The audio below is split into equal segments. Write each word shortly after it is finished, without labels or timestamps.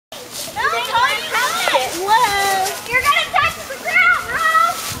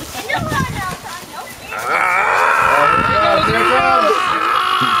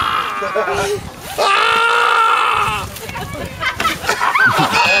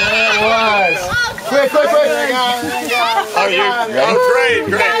quick. Oh, great.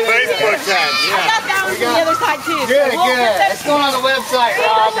 Facebook time. I got that one from the other side too. Good. It's going on the website,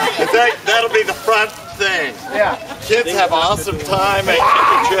 Rob. That'll be the front thing. Yeah. Kids have an awesome time at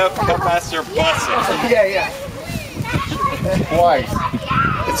the trip. Cubmaster blessings. Yeah. Twice.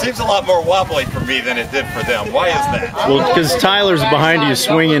 It seems a lot more wobbly for me than it did for them. Why is that? Well, because Tyler's behind you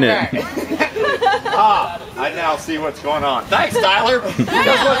swinging it. I now see what's going on. Thanks, Tyler. Because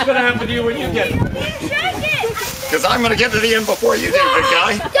what's going to happen to you when you get... Because I'm going to get to the end before you do, big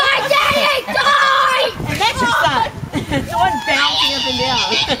guy. Die, Daddy! Die! That's your son. The one bouncing up and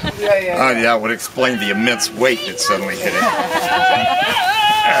down. Yeah. Oh, yeah, it would explain the immense weight that suddenly hit it.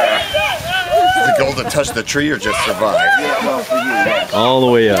 The goal to touch the tree or just survive? All the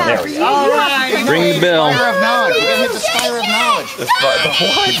way up. All right. Ring the bell. Spire of knowledge. We're going to hit the spire of knowledge. The what? The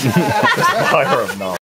spire of knowledge.